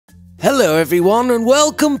Hello everyone and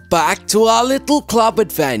welcome back to our little club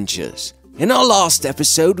adventures. In our last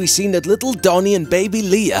episode we seen that little Donnie and baby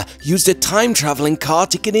Leah used a time traveling car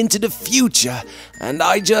to get into the future, and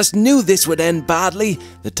I just knew this would end badly.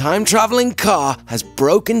 The time traveling car has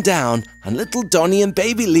broken down and little Donnie and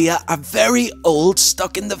baby Leah are very old,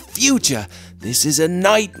 stuck in the future. This is a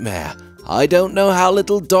nightmare. I don't know how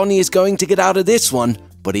little Donnie is going to get out of this one,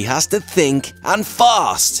 but he has to think, and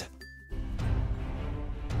fast.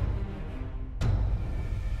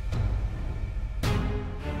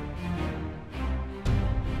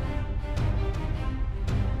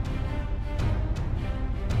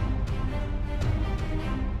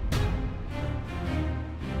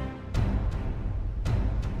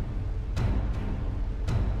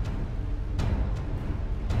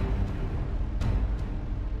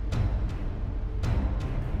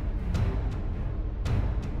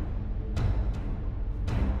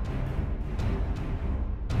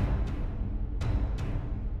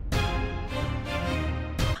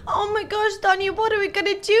 Oh my gosh, Donnie, what are we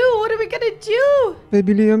gonna do? What are we gonna do?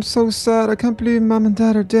 Baby Lee, I'm so sad. I can't believe Mom and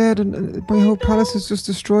Dad are dead and my whole palace is just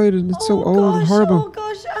destroyed and it's so old and horrible. Oh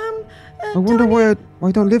gosh, I wonder why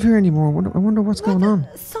I don't live here anymore. I wonder what's going on.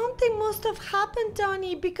 Something must have happened,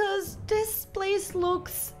 Donnie, because this place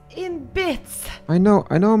looks in bits. I know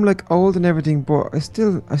I'm like old and everything, but I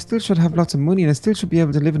still should have lots of money and I still should be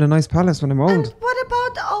able to live in a nice palace when I'm old. And what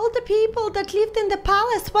about all the people that lived in the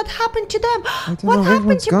palace? What happened to them? What happened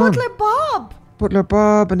Everyone's to gone. Butler Bob? Butler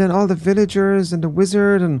Bob, and then all the villagers and the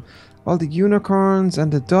wizard and all the unicorns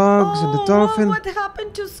and the dogs and the dolphin. What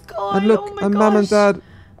happened to Sky? And look, oh my and gosh. Mom and Dad,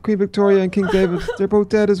 Queen Victoria and King David, they're both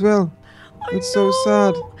dead as well. It's so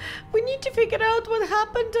sad. We need to figure out what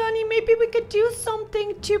happened, Donnie. Maybe we could do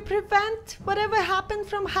something to prevent whatever happened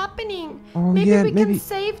from happening. Oh, maybe yeah, we can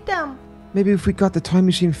save them. Maybe if we got the time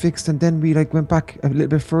machine fixed and then we went back a little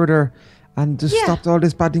bit further and just stopped all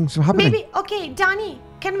this bad things from happening. Okay, Donnie,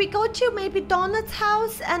 can we go to maybe Donut's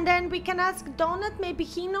house and then we can ask Donut? Maybe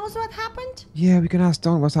he knows what happened? Yeah, we can ask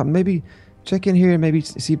Donut what's happened. Maybe check in here and maybe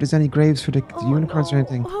see if there's any graves for the unicorns or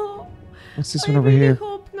anything. What's this one over here?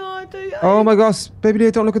 Oh my gosh, baby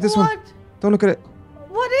Leah, don't look at this one. Don't look at it.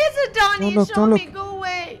 What is it, Donnie? Show me, go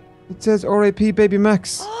away. It says R.I.P. Baby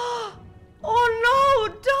Max. Oh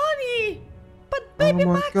no, Donnie! But baby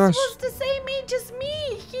Max was the same age as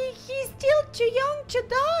me. He's still too young to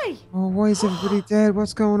die. Oh, why is everybody dead?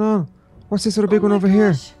 What's going on? What's this other big one over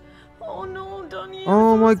here? Oh no, Donnie.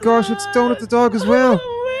 Oh my gosh, it's Donut the dog as well.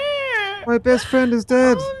 Where? My best friend is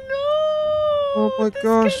dead. Oh my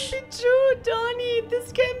gosh. This can't be true, Donnie.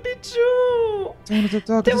 This can't be true. Donut the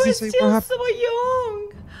dog, they were still so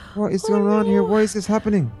young. What is going on here? Why is this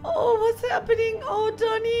happening? Oh, what's happening? Oh,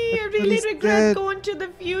 Donnie, I really regret going to the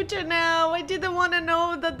future now. I didn't want to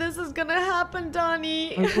know that this is going to happen,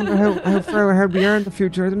 Donnie. I wonder how far ahead we are in the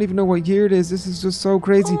future. I don't even know what year it is. This is just so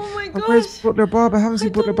crazy. Oh my gosh. Where's Butler Bob? I haven't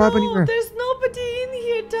seen Butler Bob anywhere. There's nobody in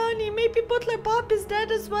here, Donnie. Maybe Butler Bob is dead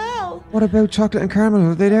as well. What about Chocolate and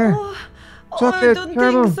Caramel? Are they there? Chocolate,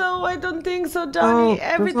 I don't think so, Donnie.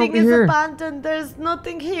 Everything is abandoned. There's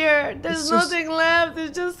nothing here. There's nothing left.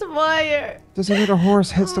 It's just fire. There's another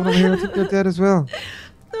horse headstone over here. I think they're dead as well.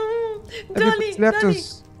 No, Everybody's left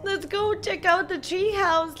us. Let's go check out the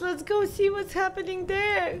treehouse. Let's go see what's happening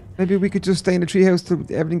there. Maybe we could just stay in the treehouse till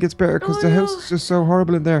everything gets better because the house is just so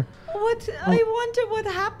horrible in there. I wonder what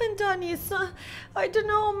happened, Donnie. So, I don't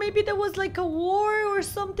know, maybe there was like a war or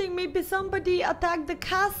something. Maybe somebody attacked the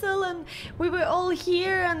castle and we were all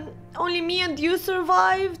here and only me and you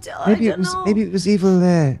survived. Maybe it was evil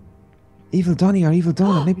Donnie or evil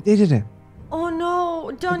Donut. Maybe they did it. Oh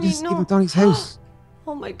no, Donnie, no. Evil Donnie's house.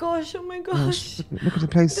 Oh my gosh, oh my gosh. Look at the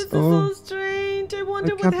place. This is so strange. I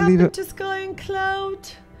wonder what happened to Sky and Cloud.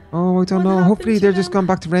 Oh, I don't know. Hopefully they're just gone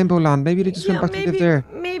back to Rainbow Land. Maybe they just went back to live there.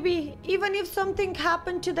 Maybe. Even if something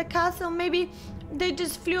happened to the castle, maybe they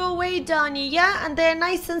just flew away, Donnie, yeah? And they're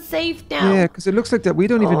nice and safe now. Yeah, because it looks like that we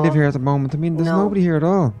don't even live here at the moment. I mean, there's nobody here at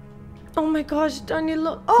all. Oh my gosh, Donnie,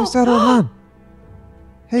 look. Who's that old man?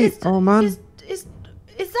 Hey, old man. Is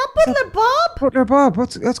that Butler Bob? Butler Bob.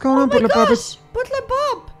 What's going on, Butler Bob? Butler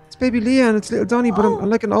Bob. It's baby Leah and it's little Donnie, but I'm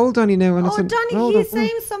like an old Donnie now. And Donnie, he's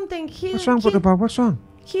saying something. What's wrong, Butler Bob? What's wrong?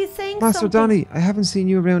 He's saying Master something. Donnie, I haven't seen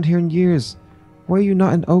you around here in years. Why are you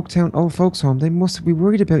not in Oaktown Old Folks Home? They must be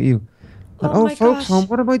worried about you. An Old Folks Home?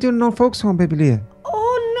 What am I doing in Old Folks Home, baby Leah?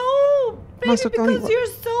 Oh no, baby, Master because Donnie, you're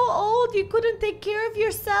so old, you couldn't take care of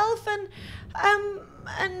yourself, and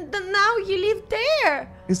then now you live there.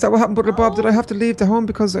 Is that what happened, Butler Bob? Did I have to leave the home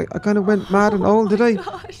because I kind of went mad and old? Did I?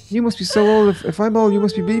 Gosh. You must be so old. If I'm old, you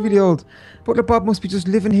must be really, really old. Butler Bob must be just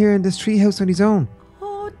living here in this treehouse on his own.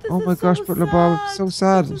 Oh my gosh, Butler Bob, I'm so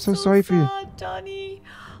sad. I'm so sorry for you. Donny.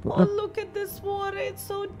 Butler... Oh, look at this water. It's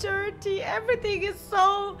so dirty. Everything is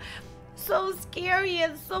so scary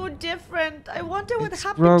and so different. I wonder what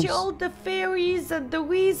happened to all the fairies and the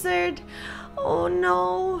wizard. Oh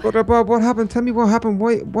no. Butler Bob, what happened? Tell me what happened.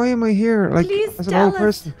 Why am I here? Like, please as an old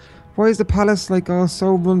person. Why is the palace like all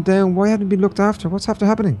so run down? Why haven't it been looked after? What's after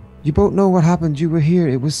happening? You both know what happened. You were here.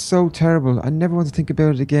 It was so terrible. I never want to think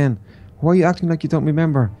about it again. Why are you acting like you don't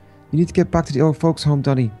remember? You need to get back to the old folks' home,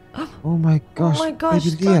 Donny. Oh my gosh. Oh my gosh,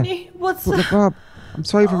 baby Donny. What's Butler Bob, I'm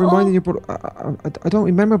sorry for reminding you, but I don't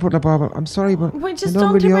remember, Butler Bob. I'm sorry, but we just I'm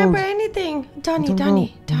don't really remember old. anything.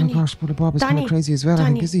 Donny. Oh my gosh, Butler Bob is kind of crazy as well. I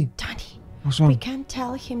think, is he? Donny. What's wrong? We can't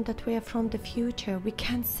tell him that we are from the future. We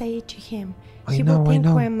can't say it to him. I He know, will think I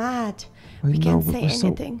know. we're mad. We can't say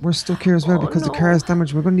anything. We're stuck here as well because the car is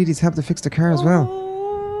damaged. We're going to need his help to fix the car as well. Oh,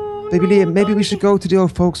 Baby no, Leah, maybe Donny. we should go to the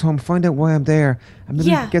old folks' home, find out why I'm there, and maybe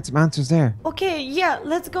we can get some answers there. Okay, yeah,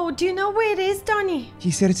 let's go. Do you know where it is, Donny? He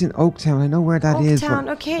said it's in Oaktown. I know where that is. Oaktown,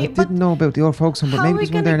 But okay, I didn't know about the old folks' home, but maybe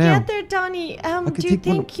there's one there now. How are we gonna get there, Donny? Do you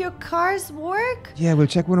think your cars work? Yeah, we'll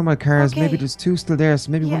check one of my cars. Okay. Maybe there's two still there, so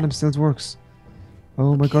maybe one of them still works.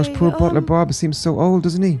 Oh my gosh, poor Butler Bob seems so old,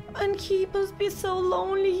 doesn't he? And he must be so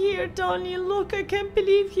lonely here, Donny. Look, I can't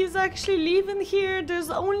believe he's actually leaving here. There's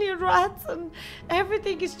only rats and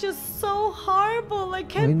everything is just so horrible. I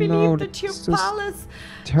can't believe that your palace,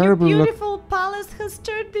 terrible. your beautiful palace has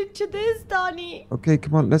turned into this, Donny. Okay,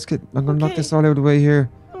 come on, let's get. I'm gonna knock this all out of the way here.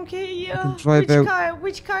 Okay, yeah.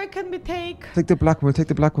 Which car can we take? Take the black one. We'll take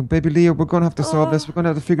the black one. Baby Leah, we're gonna have to solve this. We're gonna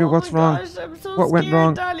have to figure out what's wrong. Gosh, I'm so what went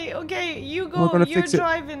wrong? Donny. Okay, you go. We're gonna You're fix it.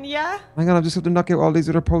 driving, yeah? Hang on, I just have to knock out all these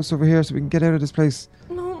other posts over here so we can get out of this place.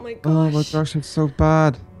 Oh my gosh. Oh my gosh, it's so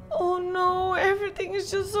bad. Oh no, everything is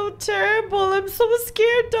just so terrible. I'm so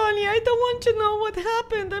scared, Donny. I don't want to know what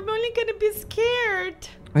happened. I'm only gonna be scared.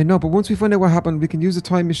 I know, but once we find out what happened, we can use the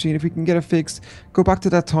time machine. If we can get it fixed, go back to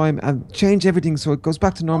that time and change everything so it goes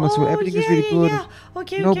back to normal. So everything is really good. Yeah.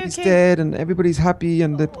 Okay, nobody's dead and everybody's happy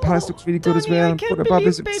and the palace looks really good as well. I can't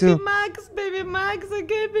believe baby Max, I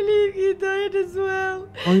can't believe he died as well.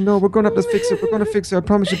 I know, we're gonna have to fix it. We're gonna fix it. I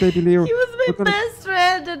promise you, baby Leo. He was my best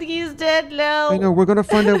friend and he's dead now. I know, we're gonna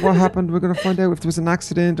find out what happened. We're gonna find out if there was an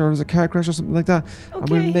accident or there was a car crash or something like that. Okay. And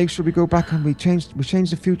we'll make sure we go back and we change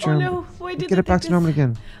the future. Oh no, why did get it back to normal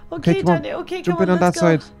again. Okay, come on. Okay, jump in on that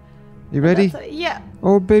side. You ready? Yeah.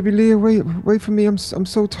 Oh, baby Leah, wait for me. I'm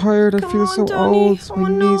so tired. I feel so old. My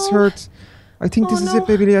knees hurt. I think this is it,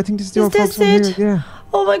 baby Leah. I think this is the old folks home here. Yeah.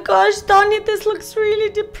 Oh my gosh, Donny, this looks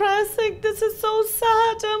really depressing. This is so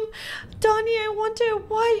sad. Donny, I wonder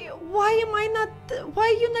why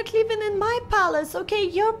are you not living in my palace? Okay,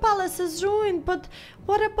 your palace is ruined, but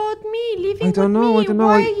what about me living with me? I don't know.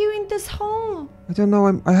 Why are you in this home? I don't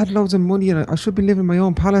know. I had loads of money and I should be living in my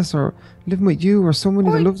own palace or living with you or someone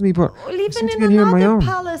that loves me, but living in another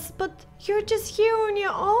palace, but you're just here on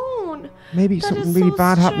your own. Maybe something really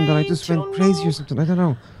bad happened and I just went crazy or something. I don't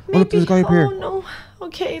know. Maybe. There's a guy up here. Oh no.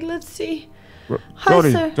 Okay, let's see. Hi,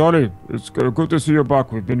 sir. Donny, it's good to see you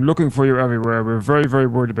back. We've been looking for you everywhere. We're very, very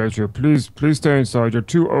worried about you. Please stay inside. You're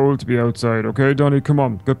too old to be outside, okay, Donny? Come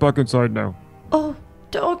on, get back inside now. Oh,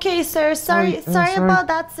 okay, sir. Sorry about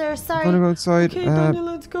that, sir. Sorry. I'm gonna go outside. Okay, Donny,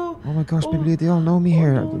 let's go. Oh my gosh, baby, they all know me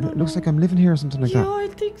here. It looks like I'm living here or something like that. Yeah, I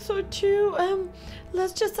think so too.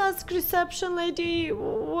 Let's just ask reception lady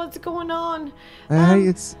what's going on. Hey,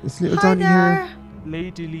 it's little Donny here.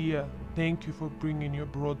 Lady Leah, thank you for bringing your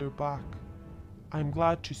brother back. I'm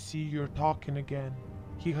glad to see you're talking again.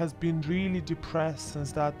 He has been really depressed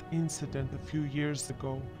since that incident a few years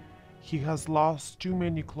ago. He has lost too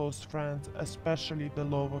many close friends, especially the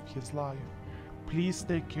love of his life. Please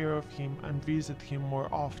take care of him and visit him more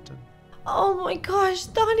often. Oh my gosh,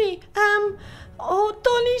 Donny.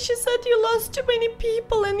 Donny, she said you lost too many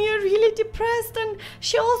people and you're really depressed, and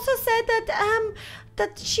she also said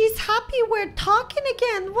that she's happy we're talking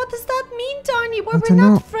again. What does that mean, Donny? We're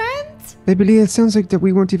not friends? Baby Leah, it sounds like that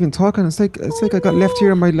we weren't even talking. It's like I got left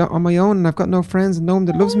here on my own and I've got no friends and no one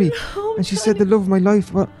that loves me. And she said the love of my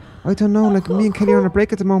life. Well, I don't know, like me and Kelly are on a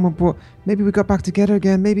break at the moment, but maybe we got back together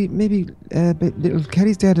again. Maybe little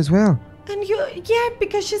Kelly's dead as well. And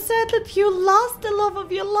because she said that you lost the love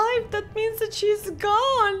of your life. That means that she's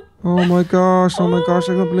gone. Oh my gosh, I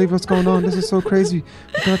can't believe what's going on. This is so crazy.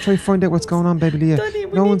 We gotta try to find out what's going on, baby Leah. Donny,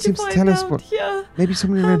 no one seems to tell us, but maybe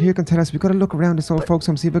someone around here can tell us. We gotta look around this old folks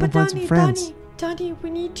home, see if we can find some friends. Donnie, we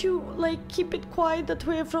need to like keep it quiet that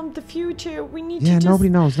we're from the future. We need Yeah, to just... nobody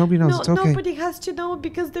knows. Nobody knows. No, It's okay. nobody has to know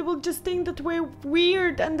because they will just think that we're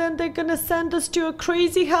weird and then they're gonna send us to a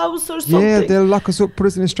crazy house or something. Yeah, they'll lock us up, put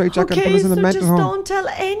us in a straitjacket, and put Okay, us in a so mental just home. don't tell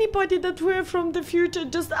anybody that we're from the future.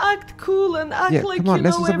 Just act cool and act Yeah, like come on, you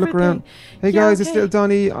let's know just have a everything. look around. Hey Yeah, guys, it's okay. little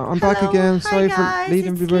Donnie. I'm back Hello. again. Sorry Hi for guys,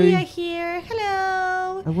 leaving it's everybody. Leah here.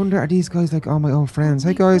 Hello. I wonder, are these guys like all my old friends? Oh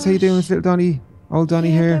Hey my guys, how you doing? gosh. It's little Donnie. Old Donnie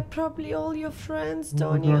Yeah, here. they're probably all your friends, Oh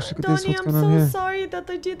my Donnie. gosh, look at this, Donnie, what's I'm going on so here? sorry that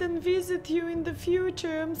I didn't visit you in the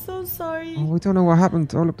future. I'm so sorry. Oh, we don't know what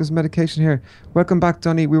happened. Oh, look, there's medication here. Welcome back,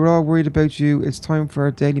 Donnie. We were all worried about you. It's time for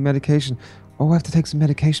our daily medication. Oh, I have to take some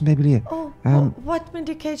medication, baby Leah. Oh, what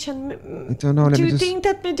medication? I don't know. Let Do me you just. think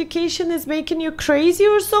that medication is making you crazy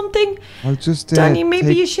or something? I'll just. Donnie, maybe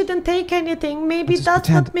take, you shouldn't take anything. Maybe just that's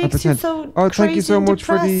pretend, what makes you I'll pretend. so Oh, crazy thank you so and much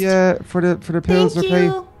for depressed. the pills. Thank Okay,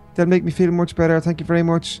 you. they'll make me feel much better. Thank you very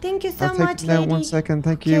much. Thank you so I'll take much, them now. lady. 1 second.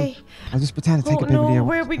 Thank Okay. you. I'll just pretend to take Oh a baby Leah. no,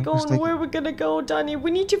 where are we I'll just going? take Where it. are we gonna go, Donnie?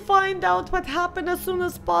 We need to find out what happened as soon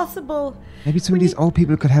as possible. Maybe some we of these need- old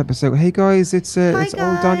people could help us out. Hey guys, it's Hi,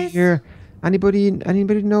 old Donnie guys. here.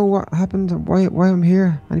 Anybody know what happened? Why I'm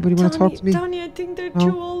here? Anybody want to talk to me? Donnie, I think they're No?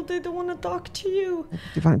 too old. They don't want to talk to you.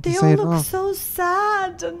 If I They say all it look all. so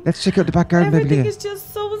sad. And Let's check out the back garden, baby everything Leah. is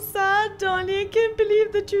just so sad, Donnie. I can't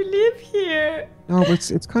believe that you live here. No, but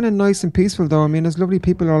it's kind of nice and peaceful though. I mean, there's lovely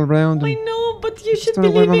people all around. I And know, but you should don't be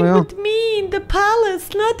know why I'm on living my own. with me in the palace,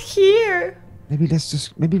 not here.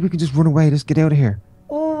 maybe we can just run away. Let's get out of here.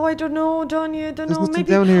 Oh, I don't know, Donnie. I don't There's know. nothing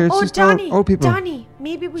Maybe. down here, it's Oh, just all Donnie, old people. Donnie,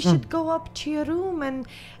 maybe we Sure. should go up to your room and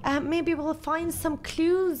maybe we'll find some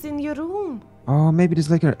clues in your room. Oh, maybe there's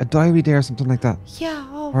like a diary there or something like that, Yeah.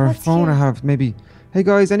 Oh, or a what's phone here? I have maybe. Hey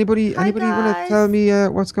guys, anybody Hi, want to guys. tell me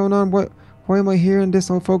what's going on? Why am I here in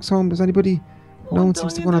this old folks' home? Does anybody? No Oh, one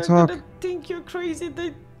seems to Donnie, want to they're talk. gonna think you're crazy.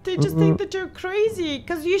 They just think that you're crazy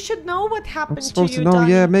because you should know what I'm happened to supposed you, to know.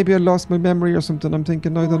 Donnie. Yeah, maybe I lost my memory or something. I'm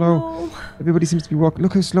thinking. I Oh, don't know. no. Everybody seems to be walking.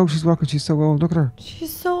 Look how slow she's walking. She's so old. Look at her.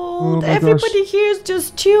 She's so Oh old. my gosh. Everybody here is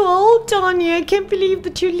just too old, Donnie. I can't believe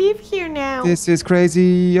that you live here now. This is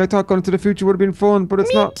crazy. I thought going to the future would have been fun, but it's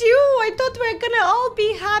Me not. too. I thought we were gonna all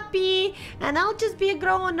be happy, and I'll just be a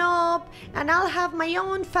grown up, and I'll have my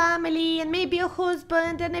own family, and maybe a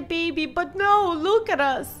husband and a baby. But no, look at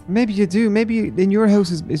us. Maybe you do. Maybe in your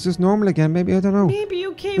house it's just normal again. Maybe I don't know. Maybe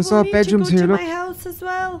okay. There's We'll all need bedrooms to go here, to look. my house as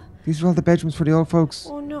well. These are all the bedrooms for the old folks.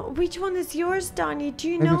 Oh no, which one is yours, Donnie? Do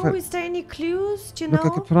you Maybe if know? I- Is there any clues? Do you Look, I know?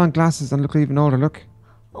 could put on glasses and look even older. Look.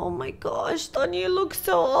 Oh my gosh, Donnie, you look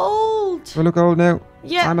so old. Do I look old now?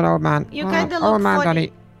 Yeah, I'm an old man. you Oh, kind of old look man, funny.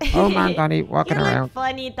 Donnie. Old man, Donnie, walking you around. look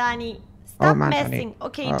funny, Donnie. Stop man, messing. Donnie.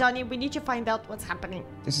 Okay, Oh. Donnie, we need to find out what's happening.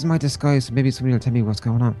 This is my disguise. So maybe somebody will tell me what's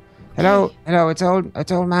going on. Hello, it's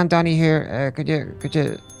old man Donnie here. Could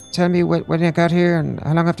you tell me when I got here and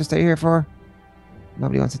how long I have to stay here for?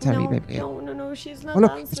 Nobody wants to tell me, maybe. No, she's not Oh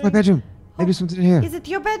look, answering. it's my bedroom. Maybe there's something in here. Is it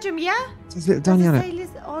your bedroom, yeah? It says little Does Donnie on say it.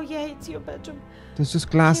 listen? Oh yeah, it's your bedroom. There's just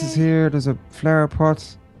glasses Okay. here. There's a flower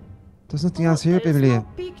pot. There's nothing else here, there's baby no Leah.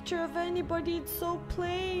 picture of anybody. It's so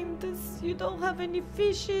plain. You don't have any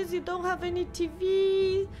fishes. You don't have any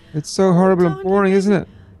TV. It's so horrible and Donnie, boring, isn't it?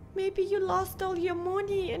 Maybe you lost all your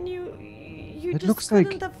money and you It just looks like-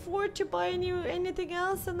 couldn't afford to buy anything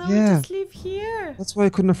else, and now Yeah. you just live here. That's why I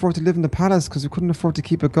couldn't afford to live in the palace, because we couldn't afford to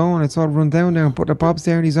keep it going. It's all run down now. But Bob's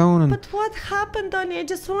there on his own, and But what happened, Donnie? I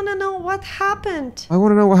just want to know what happened. I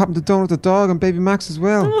want to know what happened to Donald the dog and baby Max as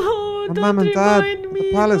well. Oh, And don't Mum and Dad remind at the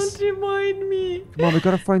me. palace. Don't remind me. Come on, we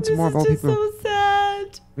gotta find some This more is of old just people. so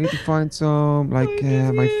sad. We need to find some, like,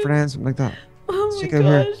 Forgive my me. friends, something like that. Oh Let's my check out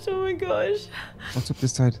here. gosh, oh my gosh. What's up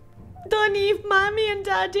this side? Donnie, if mommy and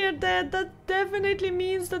daddy are dead, that definitely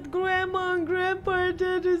means that grandma and grandpa are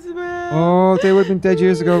dead as well. Oh, they would have been dead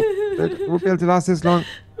years ago. They won't be able to last this long.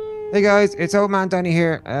 Hey guys, it's old man Donnie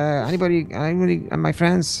here. Anybody, and my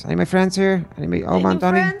friends? Any of my friends here? Anybody? Old man Any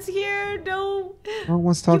Donnie? friends here? No. No one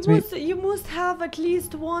wants to talk to me. You must have at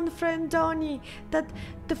least one friend, Donnie, that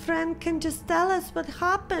the friend can just tell us what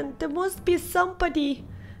happened. There must be somebody.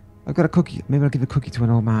 I've got a cookie. Maybe I'll give a cookie to an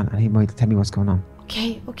old man and he might tell me what's going on.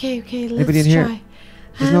 Okay, let's Anybody in try. here?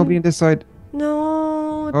 There's nobody in this side.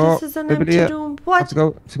 No, Oh, this is an nobody empty yet. room. I have What? to go.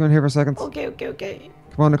 I have to go in here for a second. Okay.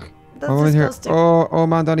 Come on, look. That's I'm in here. disgusting. Oh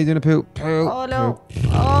man, Donnie doing a poo. Poo. Oh no.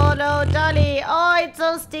 Oh no, Donnie. Oh, it's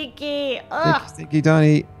so stinky. Ugh. Stinky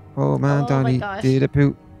Donnie. Oh man, Oh my Donnie gosh. did a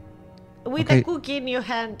poo. With okay. a cookie in your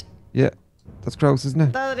hand. Yeah, that's gross, isn't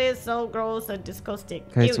it? That is so gross and disgusting.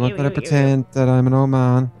 Okay, Ew, so I'm ew, gonna ew, ew, ew. pretend that I'm an old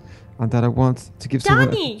man and that I want to give someone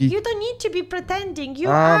a Donnie, cookie. you don't need to be pretending. You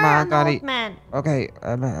Oh, are man, an Donnie. old man. Okay,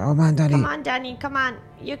 oh man, Donnie. Come on, Donnie. Come on.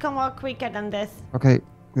 You can walk quicker than this. Okay,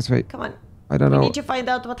 this way. Come on. I don't We know. need to find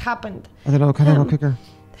out what happened. I don't know. Can I go quicker?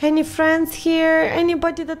 Any friends here?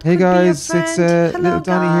 Anybody that Hey could guys, be a it's friend? little Hello,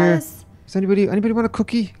 Donnie here. guys. Does anybody want a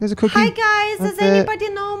cookie? There's a cookie. Hi guys, does Okay. anybody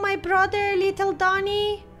know my brother, little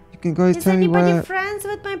Donnie? You can guys Is tell me anybody friends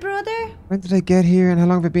with my brother? when did I get here and how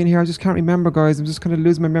long have I been here? I just can't remember, guys. I'm just kind of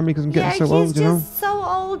losing my memory because I'm getting so old, he's you know. just so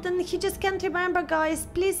old and he just can't remember, guys.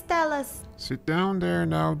 Please tell us. Sit down there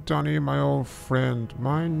now, Donny, my old friend.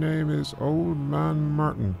 My name is Old Man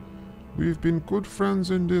Martin. We've been good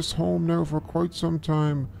friends in this home now for quite some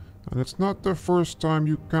time, and it's not the first time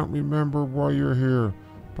you can't remember why you're here.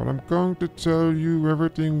 But I'm going to tell you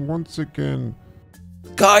everything once again.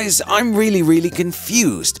 Guys, I'm really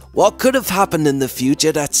confused. What could have happened in the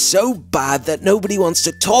future that's so bad that nobody wants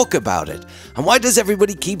to talk about it? And why does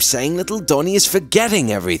everybody keep saying little Donnie is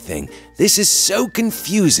forgetting everything? This is so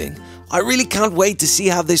confusing. I really can't wait to see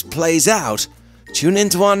how this plays out. Tune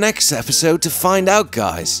into our next episode to find out,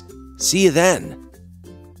 guys. See you then.